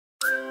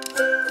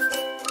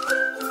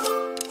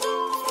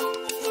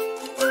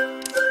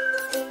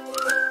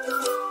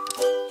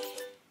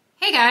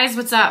guys,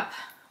 what's up?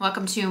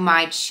 Welcome to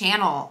my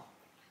channel.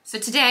 So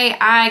today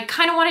I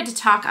kind of wanted to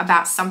talk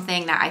about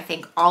something that I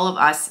think all of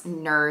us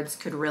nerds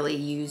could really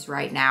use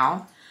right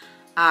now.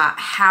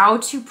 How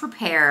to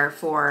prepare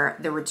for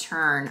the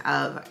return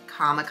of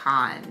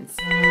Comic-Cons.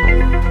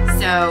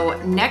 So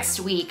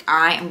next week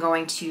I am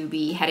going to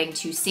be heading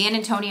to San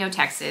Antonio,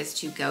 Texas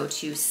to go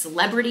to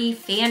Celebrity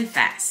Fan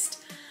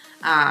Fest.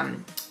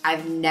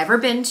 I've never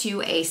been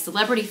to a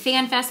Celebrity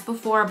Fan Fest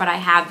before, but I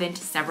have been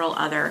to several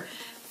other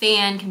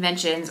fan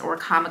conventions or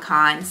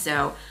Comic-Con,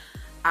 so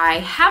I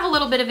have a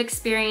little bit of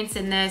experience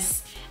in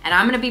this and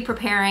I'm gonna be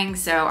preparing,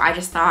 so I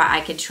just thought I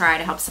could try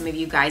to help some of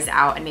you guys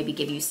out and maybe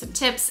give you some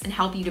tips and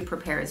help you to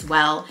prepare as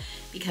well,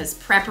 because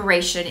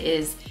preparation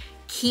is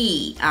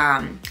key.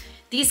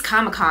 These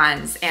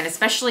Comic-Cons, and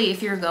especially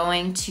if you're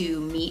going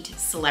to meet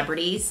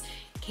celebrities,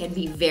 can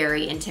be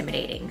very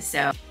intimidating.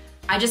 So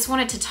I just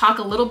wanted to talk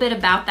a little bit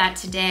about that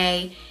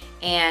today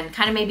and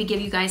kind of maybe give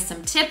you guys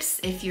some tips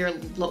if you're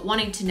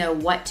wanting to know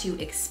what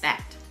to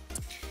expect.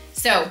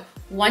 So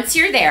once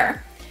you're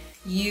there,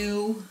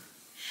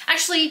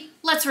 actually,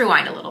 let's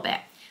rewind a little bit.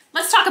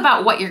 Let's talk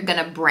about what you're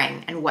gonna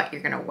bring and what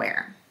you're gonna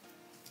wear.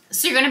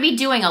 So you're gonna be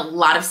doing a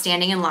lot of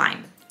standing in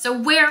line. So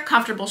wear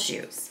comfortable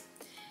shoes.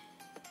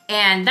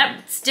 And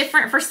that's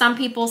different for some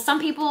people.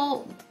 Some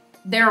people,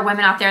 there are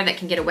women out there that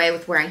can get away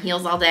with wearing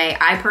heels all day.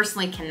 I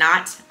personally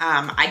cannot.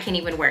 I can't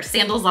even wear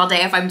sandals all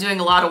day if I'm doing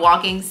a lot of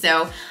walking,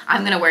 so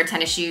I'm gonna wear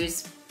tennis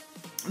shoes.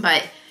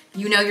 But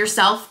you know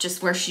yourself,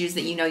 just wear shoes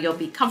that you know you'll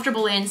be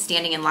comfortable in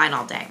standing in line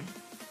all day.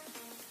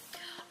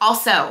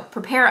 Also,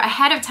 prepare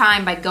ahead of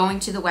time by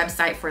going to the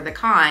website for the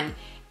con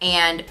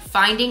and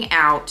finding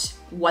out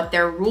what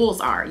their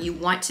rules are. You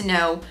want to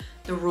know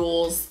the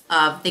rules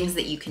of things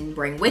that you can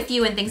bring with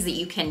you and things that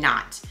you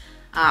cannot.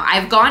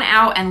 I've gone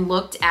out and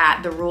looked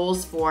at the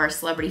rules for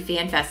Celebrity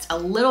Fan Fest a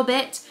little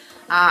bit.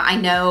 I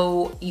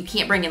know you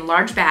can't bring in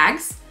large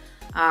bags.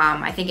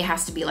 I think it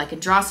has to be like a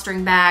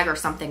drawstring bag or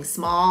something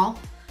small.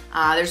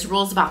 There's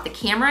rules about the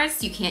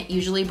cameras. You can't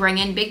usually bring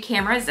in big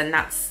cameras, and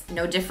that's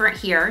no different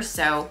here.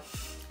 So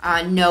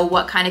know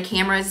what kind of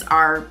cameras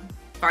are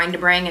fine to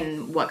bring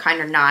and what kind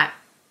are not.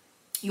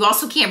 You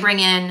also can't bring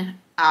in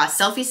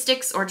selfie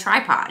sticks or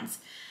tripods.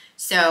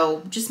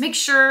 So just make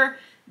sure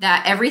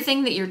that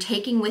everything that you're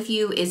taking with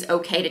you is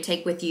okay to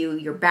take with you.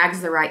 Your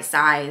bag's the right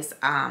size.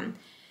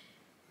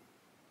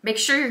 Make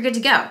sure you're good to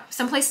go.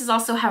 Some places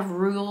also have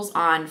rules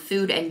on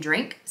food and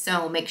drink,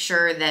 so make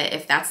sure that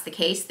if that's the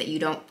case, that you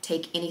don't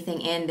take anything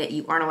in that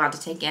you aren't allowed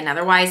to take in.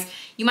 Otherwise,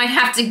 you might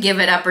have to give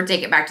it up or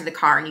take it back to the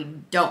car, and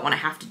you don't want to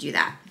have to do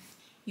that.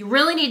 You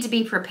really need to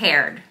be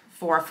prepared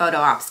for photo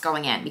ops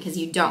going in because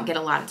you don't get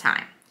a lot of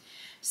time.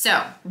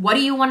 So, what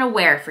do you want to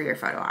wear for your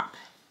photo op?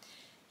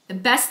 The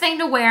best thing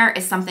to wear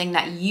is something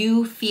that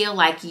you feel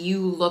like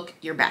you look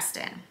your best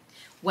in.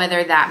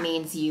 Whether that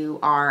means you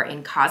are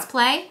in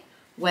cosplay,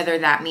 whether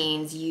that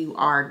means you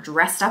are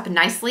dressed up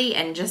nicely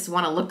and just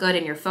want to look good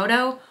in your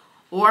photo,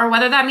 or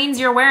whether that means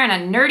you're wearing a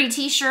nerdy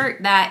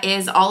t-shirt that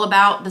is all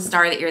about the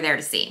star that you're there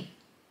to see.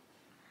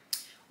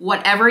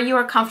 Whatever you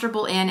are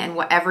comfortable in and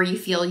whatever you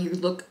feel you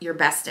look your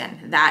best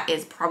in, that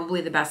is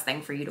probably the best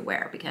thing for you to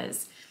wear,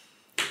 because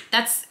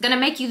that's gonna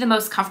make you the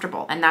most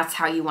comfortable and that's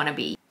how you wanna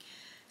be.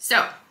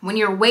 So when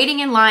you're waiting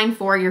in line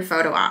for your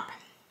photo op,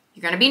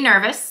 you're gonna be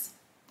nervous.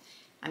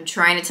 I'm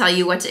trying to tell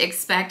you what to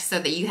expect so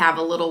that you have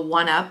a little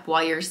one-up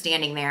while you're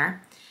standing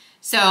there.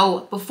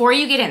 So before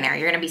you get in there,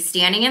 you're gonna be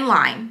standing in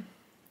line,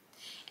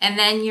 and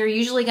then you're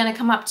usually gonna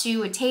come up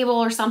to a table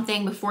or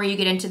something before you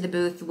get into the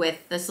booth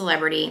with the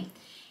celebrity,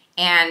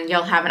 and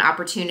you'll have an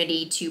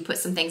opportunity to put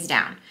some things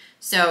down.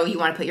 So you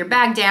wanna put your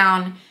bag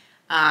down.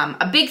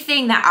 A big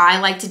thing that I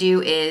like to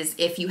do is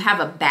if you have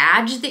a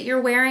badge that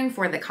you're wearing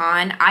for the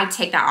con, I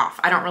take that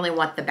off. I don't really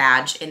want the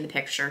badge in the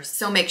picture,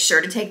 so make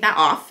sure to take that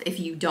off if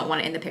you don't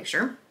want it in the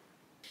picture.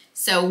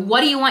 So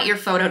what do you want your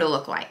photo to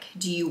look like?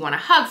 Do you want a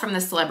hug from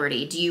the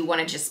celebrity? Do you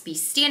want to just be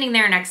standing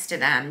there next to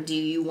them? Do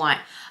you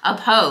want a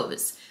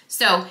pose?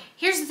 So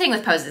here's the thing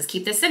with poses,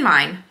 keep this in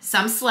mind.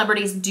 Some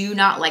celebrities do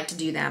not like to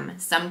do them.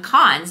 Some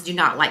cons do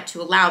not like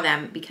to allow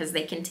them because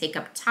they can take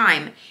up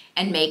time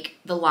and make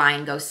the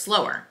line go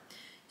slower.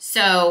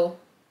 So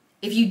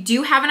if you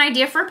do have an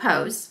idea for a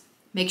pose,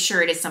 make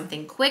sure it is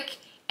something quick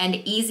and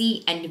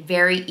easy and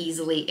very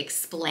easily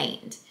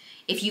explained.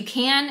 If you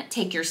can,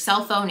 take your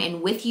cell phone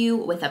in with you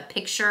with a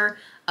picture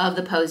of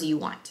the pose you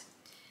want.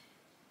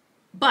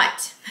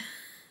 But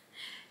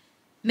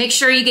make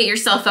sure you get your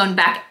cell phone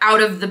back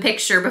out of the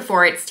picture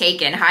before it's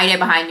taken. Hide it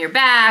behind your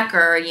back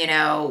or, you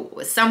know,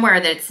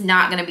 somewhere that it's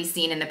not gonna be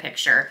seen in the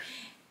picture.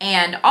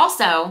 And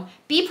also,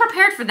 be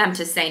prepared for them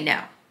to say no,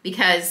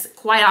 because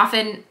quite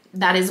often,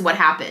 that is what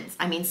happens.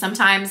 I mean,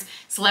 sometimes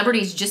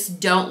celebrities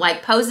just don't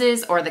like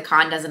poses or the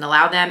con doesn't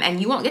allow them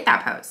and you won't get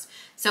that pose.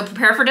 So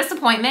prepare for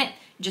disappointment,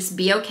 just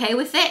be okay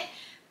with it.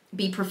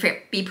 Be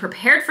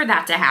prepared for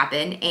that to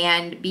happen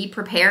and be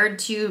prepared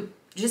to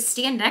just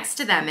stand next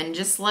to them and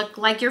just look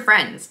like your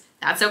friends.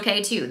 That's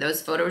okay too.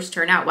 Those photos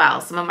turn out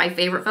well. Some of my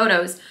favorite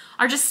photos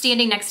are just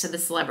standing next to the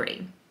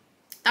celebrity.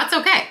 That's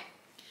okay.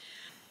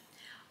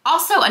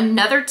 Also,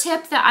 another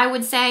tip that I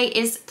would say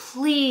is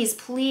please,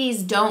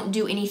 please don't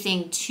do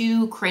anything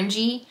too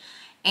cringy.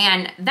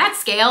 And that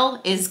scale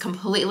is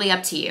completely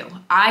up to you.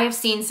 I have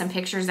seen some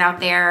pictures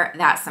out there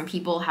that some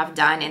people have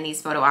done in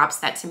these photo ops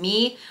that to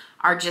me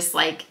are just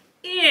like,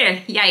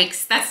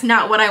 yikes, that's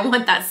not what I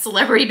want that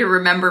celebrity to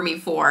remember me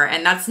for.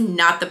 And that's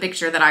not the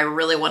picture that I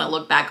really want to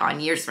look back on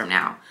years from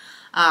now.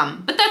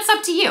 But that's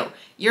up to you.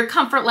 Your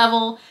comfort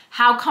level,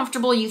 how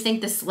comfortable you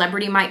think the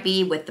celebrity might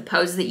be with the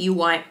pose that you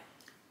want.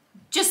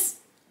 Just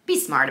be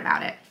smart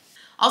about it.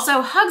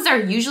 Also, hugs are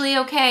usually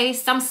okay.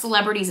 Some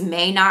celebrities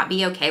may not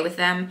be okay with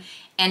them.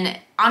 And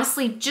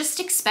honestly, just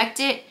expect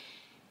it.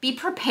 Be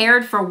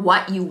prepared for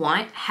what you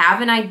want.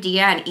 Have an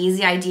idea, an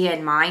easy idea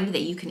in mind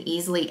that you can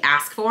easily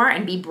ask for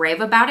and be brave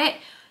about it.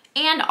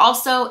 And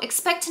also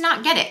expect to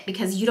not get it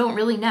because you don't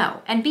really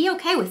know. And be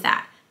okay with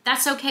that.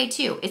 That's okay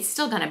too. It's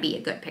still gonna be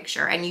a good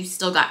picture and you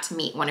still got to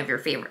meet one of your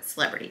favorite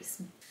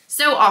celebrities.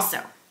 So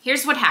also,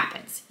 here's what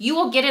happens. You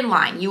will get in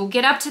line. You will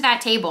get up to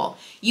that table.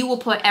 You will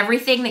put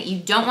everything that you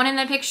don't want in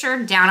the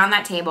picture down on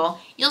that table.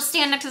 You'll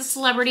stand next to the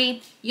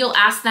celebrity. You'll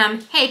ask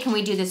them, hey, can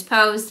we do this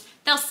pose?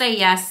 They'll say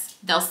yes.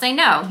 They'll say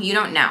no. You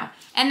don't know.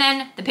 And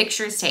then the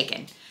picture is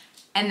taken.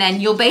 And then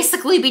you'll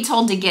basically be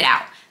told to get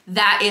out.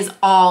 That is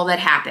all that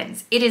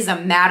happens. It is a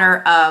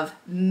matter of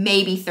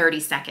maybe 30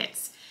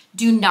 seconds.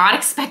 Do not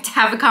expect to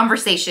have a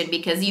conversation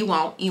because you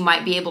won't. You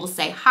might be able to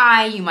say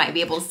hi. You might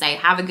be able to say,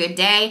 have a good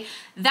day.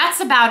 That's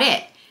about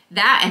it.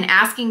 That and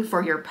asking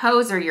for your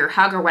pose or your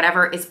hug or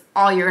whatever is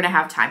all you're gonna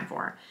have time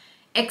for.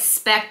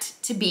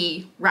 Expect to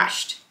be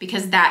rushed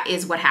because that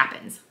is what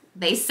happens.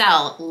 They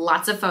sell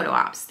lots of photo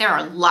ops. There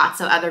are lots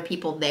of other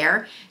people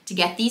there to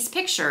get these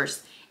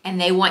pictures and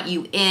they want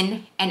you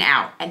in and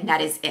out and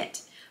that is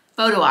it.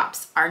 Photo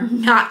ops are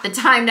not the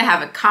time to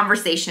have a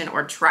conversation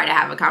or try to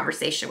have a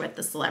conversation with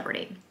the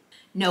celebrity.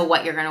 Know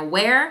what you're gonna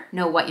wear,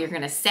 know what you're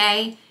gonna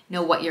say,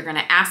 know what you're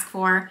gonna ask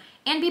for,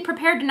 and be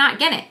prepared to not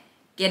get it.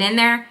 Get in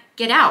there,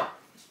 get out.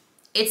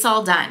 It's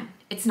all done.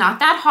 It's not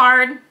that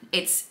hard.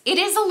 It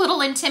is a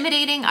little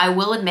intimidating, I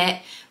will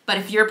admit, but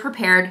if you're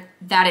prepared,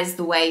 that is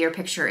the way your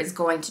picture is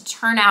going to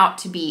turn out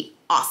to be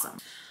awesome.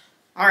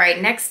 All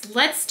right, next,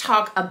 let's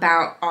talk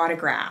about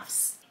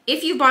autographs.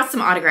 If you bought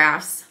some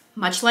autographs,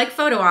 much like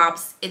photo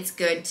ops, it's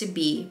good to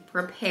be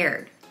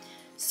prepared.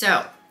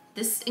 So,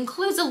 this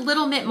includes a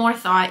little bit more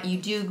thought. You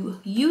do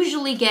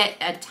usually get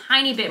a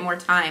tiny bit more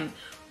time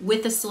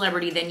with a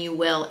celebrity than you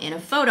will in a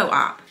photo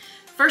op.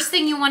 First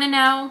thing you want to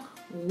know,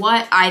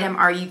 what item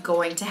are you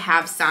going to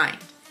have signed?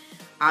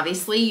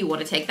 Obviously, you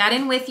want to take that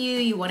in with you.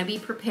 You want to be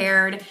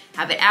prepared,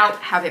 have it out,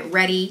 have it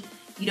ready.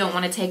 You don't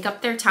want to take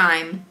up their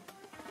time.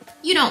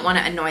 You don't want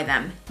to annoy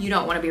them. You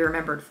don't want to be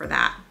remembered for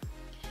that.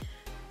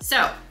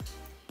 So,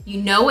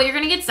 you know what you're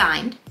going to get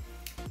signed.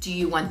 Do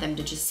you want them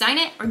to just sign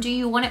it or do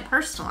you want it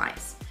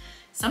personalized?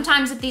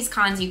 Sometimes at these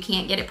cons you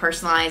can't get it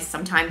personalized.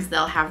 Sometimes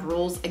they'll have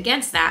rules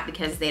against that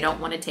because they don't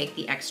want to take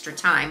the extra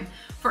time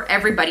for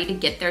everybody to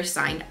get their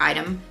signed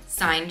item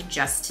signed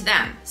just to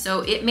them.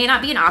 So it may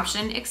not be an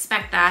option,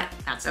 expect that,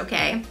 that's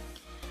okay.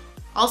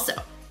 Also,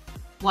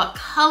 what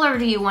color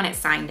do you want it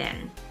signed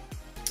in?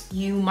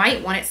 You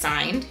might want it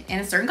signed in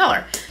a certain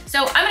color.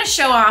 So I'm gonna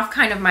show off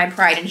kind of my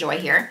pride and joy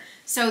here.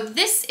 So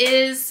this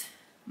is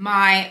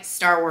my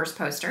Star Wars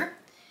poster.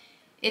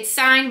 It's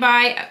signed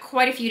by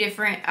quite a few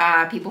different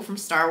people from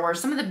Star Wars,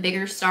 some of the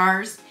bigger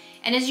stars.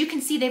 And as you can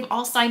see, they've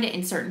all signed it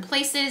in certain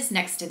places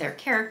next to their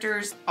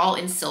characters, all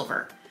in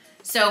silver.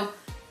 So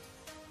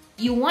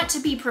you want to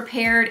be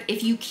prepared.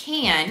 If you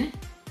can,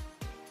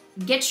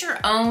 get your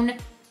own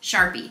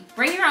Sharpie.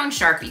 Bring your own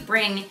Sharpie.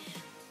 Bring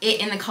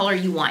it in the color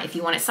you want. If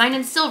you want it signed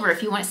in silver,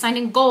 if you want it signed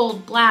in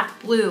gold,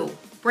 black, blue,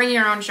 bring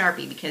your own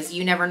Sharpie because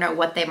you never know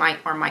what they might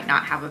or might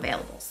not have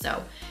available.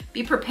 So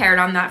be prepared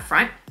on that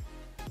front.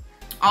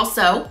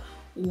 Also,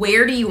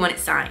 where do you want it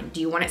signed?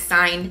 Do you want it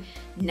signed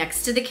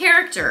next to the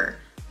character?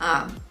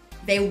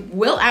 They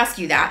will ask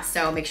you that,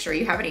 so make sure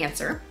you have an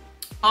answer.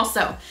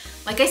 Also,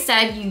 like I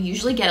said, you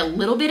usually get a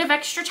little bit of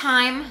extra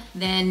time,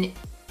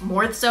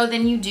 more so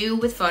than you do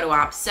with photo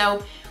ops.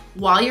 So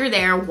while you're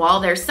there, while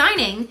they're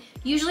signing,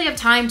 you usually have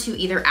time to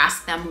either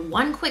ask them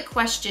one quick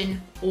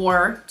question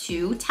or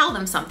to tell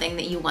them something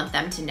that you want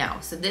them to know.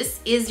 So this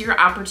is your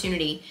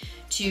opportunity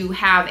to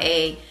have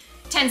a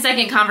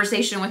 10-second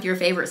conversation with your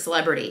favorite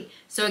celebrity.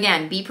 So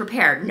again, be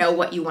prepared, know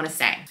what you want to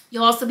say.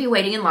 You'll also be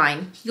waiting in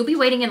line. You'll be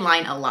waiting in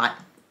line a lot.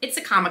 It's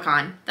a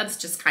Comic-Con, that's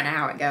just kind of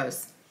how it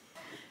goes.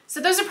 So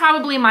those are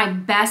probably my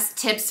best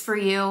tips for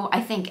you.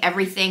 I think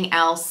everything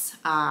else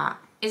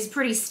is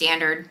pretty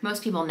standard.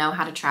 Most people know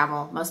how to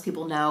travel. Most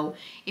people know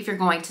if you're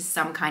going to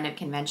some kind of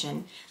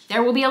convention,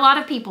 there will be a lot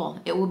of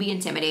people. It will be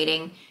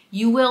intimidating.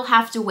 You will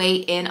have to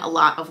wait in a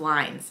lot of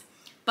lines.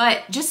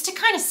 But just to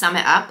kind of sum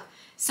it up,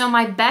 so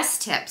my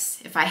best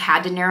tips, if I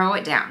had to narrow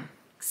it down,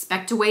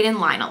 expect to wait in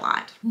line a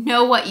lot.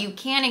 Know what you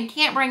can and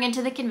can't bring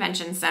into the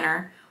convention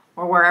center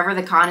or wherever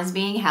the con is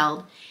being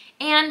held,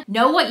 and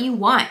know what you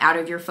want out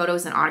of your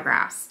photos and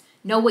autographs.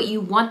 Know what you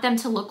want them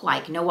to look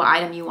like. Know what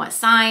item you want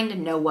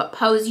signed, know what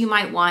pose you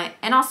might want,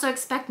 and also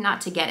expect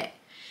not to get it.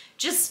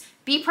 just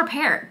be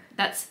prepared.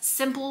 That's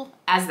simple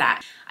as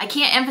that. I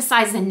can't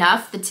emphasize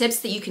enough the tips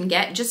that you can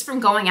get just from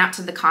going out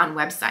to the con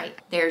website.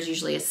 There's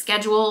usually a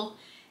schedule.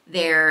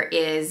 There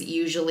is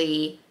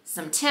usually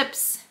some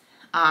tips,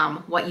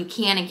 what you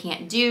can and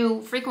can't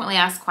do, frequently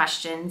asked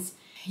questions.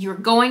 You're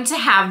going to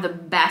have the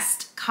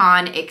best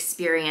con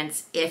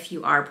experience if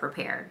you are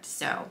prepared.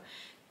 So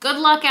good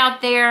luck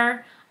out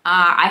there.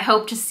 I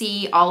hope to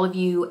see all of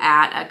you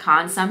at a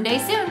con someday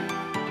soon.